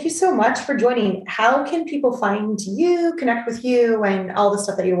 Liam, thank you so much for joining. How can people find you, connect with you, and all the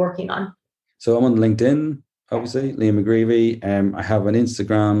stuff that you're working on? So I'm on LinkedIn, obviously, Liam McGreevy. I have an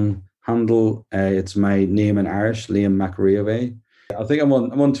Instagram handle. It's my name in Irish, Liam McGreevy. I think I'm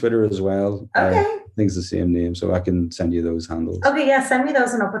on Twitter as well. Okay. think it's the same name, so I can send you those handles. Okay, yeah, send me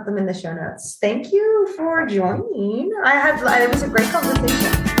those and I'll put them in the show notes. Thank you for joining. It was a great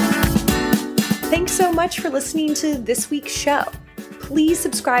conversation. Thanks so much for listening to this week's show. Please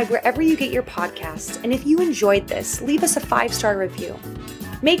subscribe wherever you get your podcasts. And if you enjoyed this, leave us a 5-star review.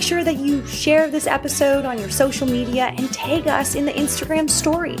 Make sure that you share this episode on your social media and tag us in the Instagram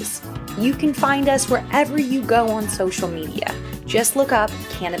stories. You can find us wherever you go on social media. Just look up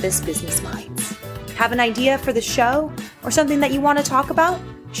Cannabis Business Minds. Have an idea for the show or something that you want to talk about?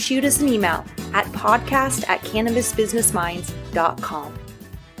 Shoot us an email at podcast@cannabisbusinessminds.com.